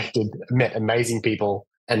have expected, met amazing people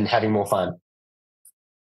and having more fun.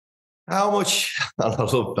 How much, I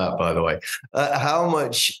love that, by the way, how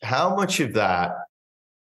much of that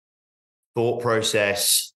thought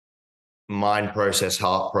process, mind process,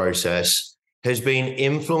 heart process has been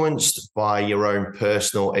influenced by your own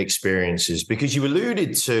personal experiences? Because you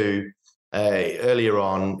alluded to earlier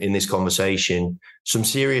on in this conversation, some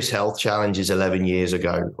serious health challenges 11 years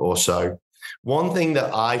ago or so. One thing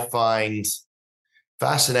that I find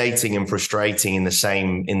fascinating and frustrating in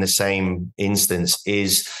the same instance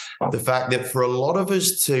is the fact that for a lot of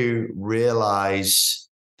us to realize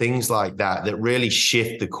things like that really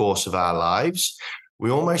shift the course of our lives, we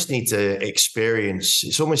almost need to experience,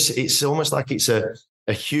 it's almost like it's a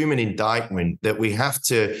human indictment that we have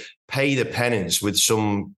to pay the penance with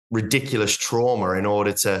some ridiculous trauma in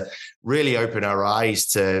order to really open our eyes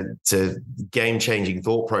to game-changing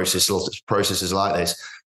thought processes like this.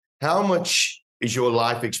 How much is your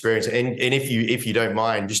life experience? And if you don't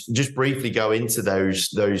mind, just briefly go into those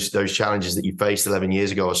challenges that you faced 11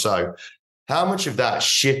 years ago or so. How much of that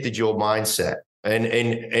shifted your mindset?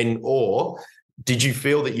 Or did you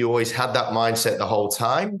feel that you always had that mindset the whole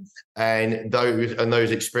time? And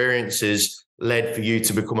those experiences led for you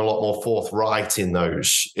to become a lot more forthright in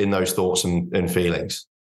those thoughts and feelings?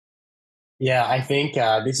 Yeah, I think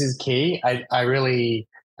this is key. I really,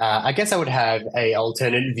 I guess I would have a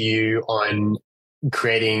alternate view on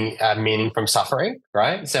creating meaning from suffering,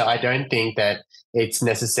 right? So I don't think that it's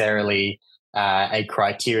necessarily a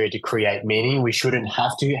criteria to create meaning. We shouldn't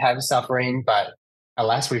have to have suffering, but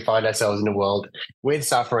alas, we find ourselves in a world with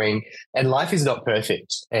suffering, and life is not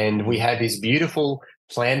perfect. And we have this beautiful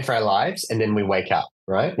plan for our lives, and then we wake up,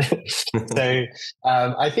 right? So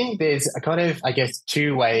I think there's a kind of, I guess,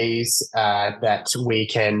 two ways that we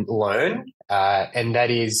can learn, and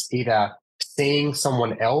that is either seeing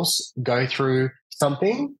someone else go through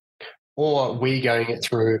something, or we going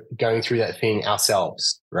through that thing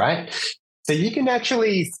ourselves, right? So you can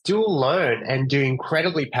actually still learn and do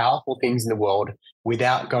incredibly powerful things in the world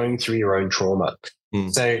without going through your own trauma.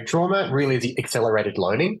 So trauma really is accelerated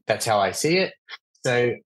learning. That's how I see it.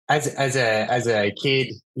 So as a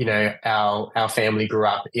kid, you know, our family grew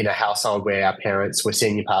up in a household where our parents were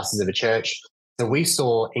senior pastors of a church. So we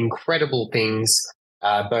saw incredible things,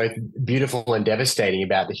 both beautiful and devastating,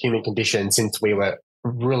 about the human condition since we were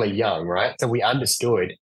really young, right? So we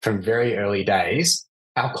understood from very early days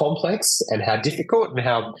how complex and how difficult and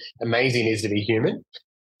how amazing it is to be human.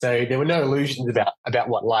 So there were no illusions about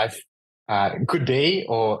what life could be,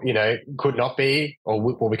 or, you know, could not be, or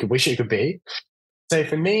what we could wish it could be. So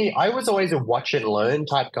for me, I was always a watch and learn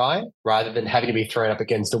type guy rather than having to be thrown up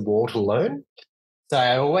against a wall to learn. So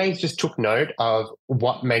I always just took note of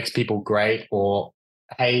what makes people great, or,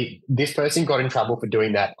 hey, this person got in trouble for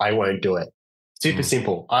doing that, I won't do it. Super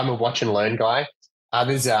simple. I'm a watch and learn guy.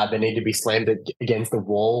 Others, they need to be slammed against the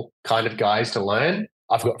wall kind of guys to learn.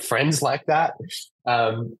 I've got friends like that.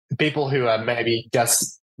 People who are maybe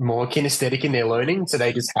just more kinesthetic in their learning, so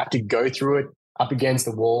they just have to go through it up against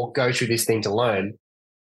the wall, go through this thing to learn.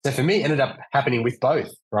 So for me, it ended up happening with both,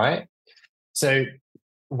 right? So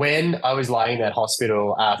when I was lying in that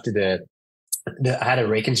hospital after I had a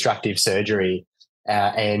reconstructive surgery,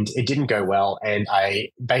 and it didn't go well, and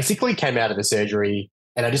I basically came out of the surgery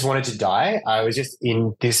and I just wanted to die. I was just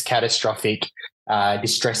in this catastrophic,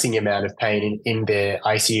 distressing amount of pain in the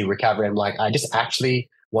ICU recovery. I'm like, I just actually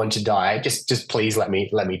want to die. Just please let me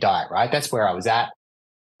die, right? That's where I was at.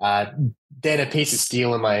 Then a piece of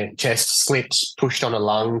steel in my chest slipped, pushed on a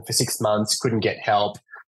lung for 6 months, couldn't get help.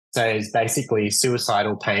 So it was basically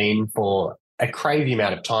suicidal pain for a crazy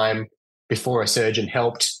amount of time before a surgeon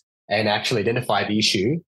helped and actually identified the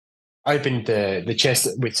issue. Opened the chest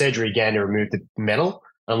with surgery again to remove the metal.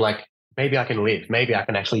 I'm like, maybe I can live. Maybe I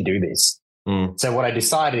can actually do this. So what I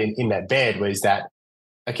decided in that bed was that,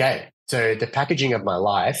 okay, so the packaging of my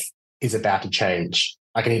life is about to change.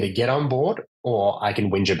 I can either get on board or I can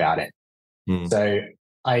whinge about it.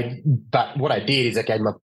 But what I did is I gave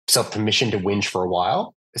myself permission to whinge for a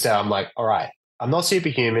while. So I'm like, all right, I'm not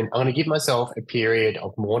superhuman. I'm going to give myself a period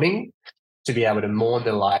of mourning to be able to mourn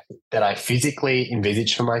the life that I physically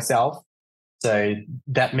envisaged for myself. So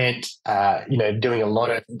that meant, doing a lot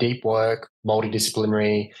of deep work,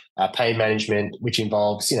 multidisciplinary pain management, which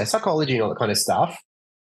involves, psychology and all that kind of stuff.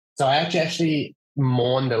 So I actually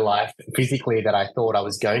mourned the life physically that I thought I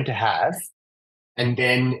was going to have, and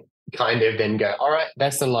then go, all right,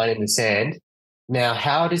 that's the line in the sand. Now,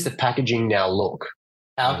 how does the packaging now look?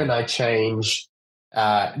 How can I change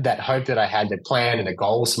that hope that I had, the plan and the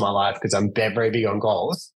goals for my life, because I'm very big on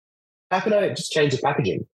goals? How can I just change the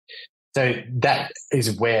packaging? So that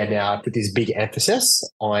is where now I put this big emphasis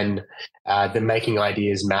on the making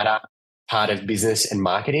ideas matter part of business and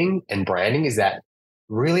marketing and branding, is that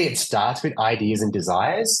really it starts with ideas and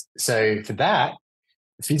desires. So for that,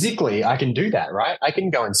 physically, I can do that, right? I can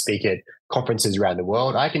go and speak at conferences around the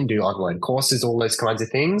world. I can do online courses, all those kinds of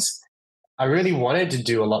things. I really wanted to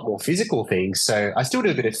do a lot more physical things. So I still do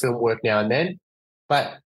a bit of film work now and then.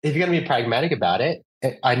 But if you're going to be pragmatic about it,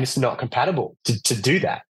 I'm just not compatible to do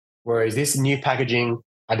that. Whereas this new packaging,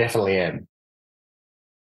 I definitely am.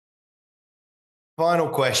 Final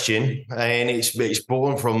question, and it's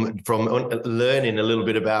born from learning a little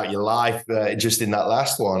bit about your life just in that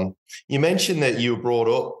last one. You mentioned that you were brought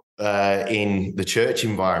up in the church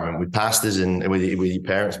environment with pastors and with your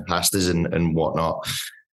parents and pastors and whatnot.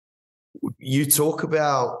 You talk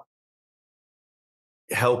about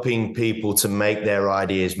helping people to make their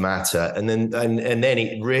ideas matter. And then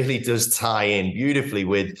it really does tie in beautifully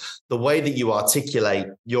with the way that you articulate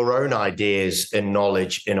your own ideas and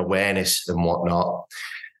knowledge and awareness and whatnot.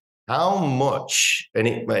 How much,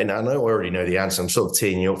 and I know I already know the answer, I'm sort of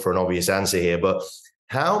teeing you up for an obvious answer here, but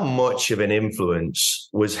how much of an influence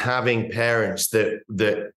was having parents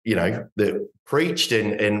that preached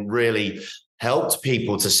and really helped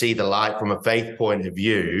people to see the light from a faith point of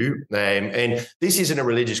view? And this isn't a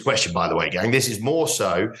religious question, by the way, gang. This is more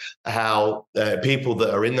so how people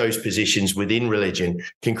that are in those positions within religion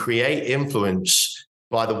can create influence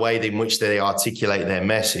by the way in which they articulate their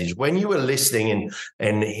message. When you were listening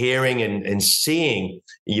and hearing and seeing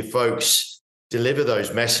your folks deliver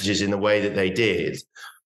those messages in the way that they did,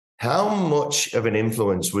 how much of an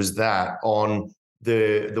influence was that on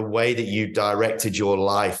the way that you directed your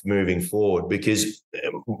life moving forward? Because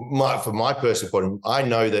from my personal point of view, I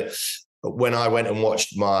know that when I went and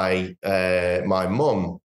watched my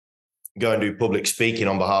mum go and do public speaking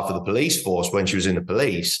on behalf of the police force when she was in the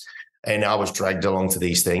police, and I was dragged along to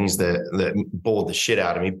these things that bored the shit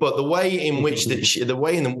out of me. But the way in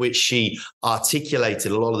which she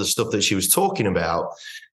articulated a lot of the stuff that she was talking about,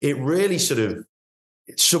 it really sort of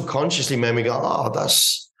subconsciously made me go, oh,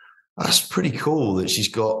 that's pretty cool that she's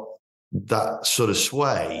got that sort of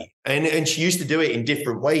sway. And she used to do it in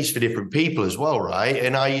different ways for different people as well, right?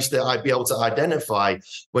 And I'd be able to identify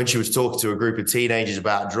when she was talking to a group of teenagers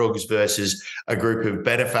about drugs versus a group of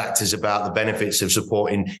benefactors about the benefits of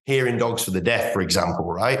supporting Hearing Dogs for the Deaf, for example,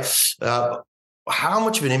 right? How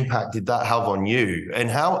much of an impact did that have on you? And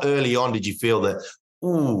how early on did you feel that,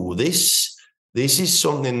 ooh, this is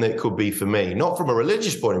something that could be for me? Not from a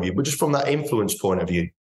religious point of view, but just from that influence point of view.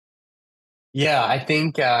 Yeah, I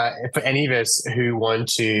think for any of us who want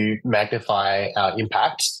to magnify our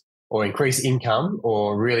impact or increase income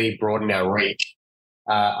or really broaden our reach,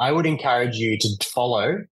 I would encourage you to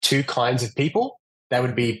follow two kinds of people. That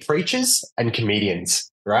would be preachers and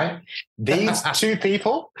comedians, right? These two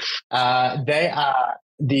people, they are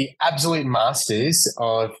the absolute masters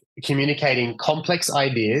of communicating complex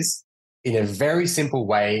ideas in a very simple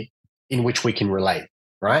way in which we can relate.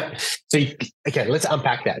 Right. So, okay, let's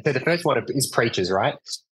unpack that. So the first one is preachers, right?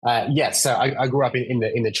 Yes. So I grew up in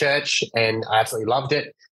the church and I absolutely loved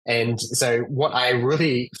it. And so what I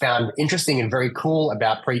really found interesting and very cool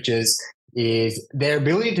about preachers is their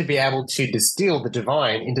ability to be able to distill the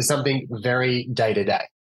divine into something very day to day.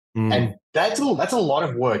 And that's a lot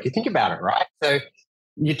of work. You think about it, right? So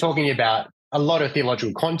you're talking about a lot of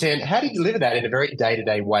theological content. How do you deliver that in a very day to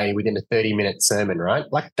day way within a 30-minute sermon, right?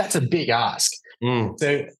 Like that's a big ask.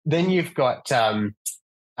 So then you've got,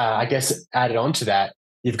 I guess, added on to that,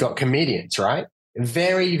 you've got comedians, right?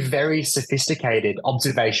 Very, very sophisticated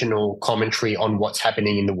observational commentary on what's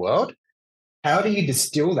happening in the world. How do you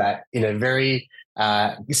distill that in a very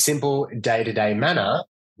simple day-to-day manner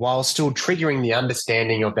while still triggering the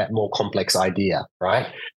understanding of that more complex idea, right?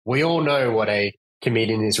 We all know what a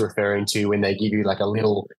comedian is referring to when they give you like a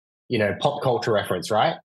little, pop culture reference,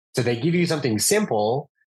 right? So they give you something simple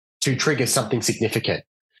to trigger something significant.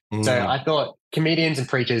 So I thought comedians and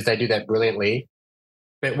preachers, they do that brilliantly.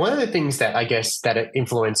 But one of the things that I guess that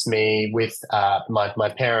influenced me with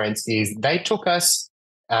my parents is they took us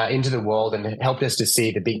into the world and helped us to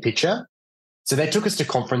see the big picture. So they took us to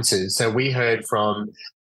conferences. So we heard from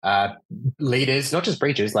leaders, not just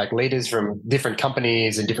preachers, like leaders from different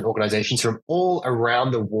companies and different organizations from all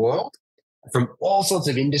around the world, from all sorts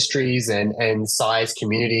of industries and size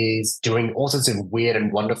communities, doing all sorts of weird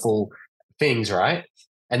and wonderful things, right?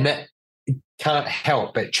 And that can't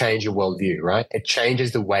help but change your worldview, right? It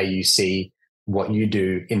changes the way you see what you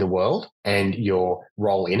do in the world and your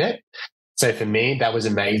role in it. So for me, that was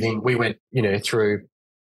amazing. We went, through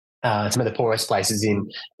some of the poorest places in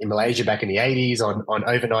Malaysia back in the 80s on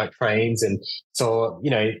overnight trains and saw,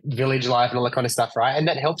 village life and all that kind of stuff, right? And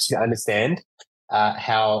that helps you understand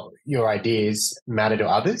how your ideas matter to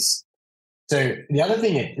others. So the other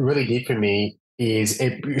thing it really did for me is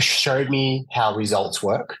it showed me how results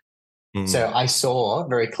work. So I saw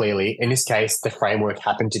very clearly, in this case, the framework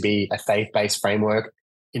happened to be a faith-based framework.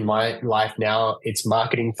 In my life now, it's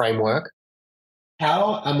marketing framework.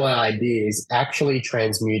 How are my ideas actually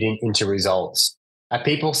transmuting into results? Are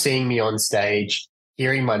people seeing me on stage,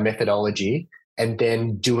 hearing my methodology, and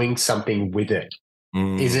then doing something with it?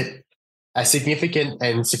 Is it a significant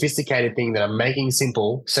and sophisticated thing that I'm making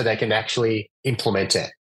simple so they can actually implement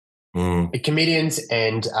it? The comedians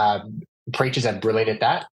and preachers are brilliant at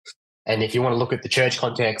that. And if you want to look at the church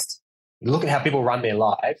context, look at how people run their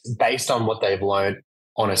lives based on what they've learned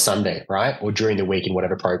on a Sunday, right? Or during the week in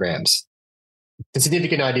whatever programs. The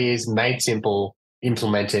significant ideas made simple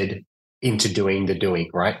implemented into doing the doing,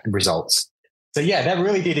 right? Results. So yeah, that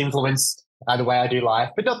really did influence the way I do life,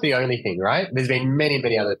 but not the only thing, right? There's been many,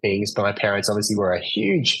 many other things, but my parents obviously were a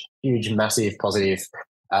huge, massive positive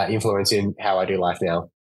influence in how I do life now.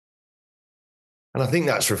 And I think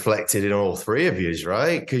that's reflected in all three of you,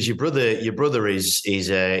 right? Because your brother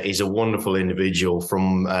is a wonderful individual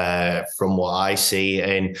from what I see,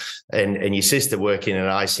 and your sister working in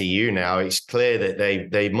ICU now. It's clear that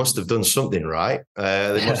they must have done something right.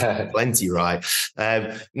 They must have done plenty right.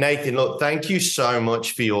 Nathan, look, thank you so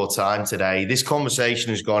much for your time today. This conversation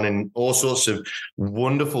has gone in all sorts of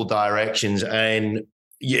wonderful directions, and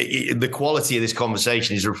the quality of this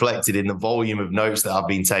conversation is reflected in the volume of notes that I've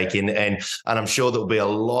been taking, and I'm sure there'll be a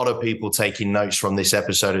lot of people taking notes from this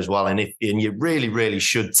episode as well. And you really, really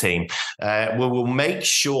should, team. We'll make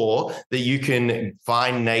sure that you can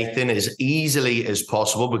find Nathan as easily as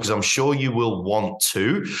possible, because I'm sure you will want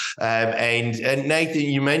to. And Nathan,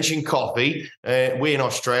 you mentioned coffee. We in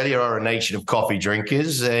Australia are a nation of coffee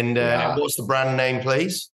drinkers. And what's the brand name,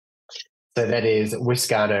 please? So that is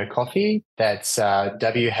Wiskano Coffee. That's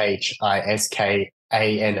WHISKANO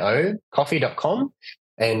coffee.com.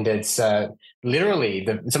 And it's literally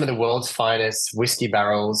some of the world's finest whiskey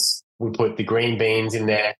barrels. We put the green beans in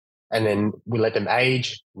there, and then we let them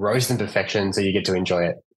age, roast them to perfection, so you get to enjoy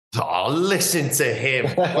it. Oh, listen to him.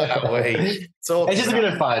 It's just a bit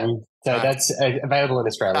of fun. So that's available in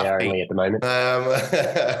Australia only at the moment.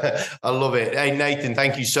 I love it. Hey, Nathan,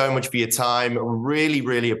 thank you so much for your time. Really,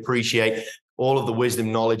 really appreciate all of the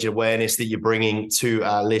wisdom, knowledge, awareness that you're bringing to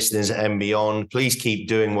our listeners and beyond. Please keep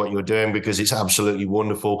doing what you're doing, because it's absolutely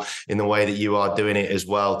wonderful in the way that you are doing it as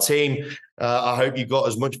well. Team, I hope you got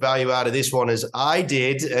as much value out of this one as I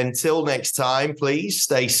did. Until next time, please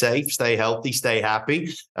stay safe, stay healthy, stay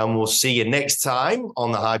happy, and we'll see you next time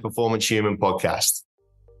on the High Performance Human podcast.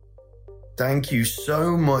 Thank you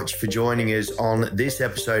so much for joining us on this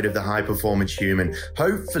episode of the High Performance Human.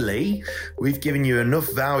 Hopefully, we've given you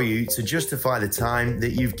enough value to justify the time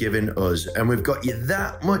that you've given us, and we've got you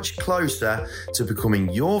that much closer to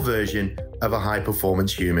becoming your version of a high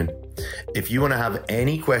performance human. If you want to have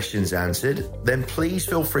any questions answered, then please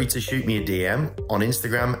feel free to shoot me a DM on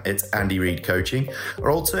Instagram at Andy Reid Coaching,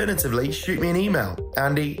 or alternatively, shoot me an email,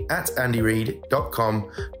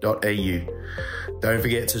 andy@andyreid.com.au. Don't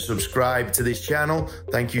forget to subscribe to this channel.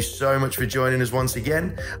 Thank you so much for joining us once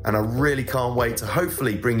again, and I really can't wait to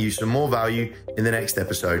hopefully bring you some more value in the next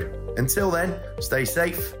episode. Until then, stay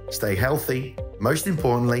safe, stay healthy, most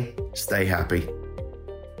importantly, stay happy.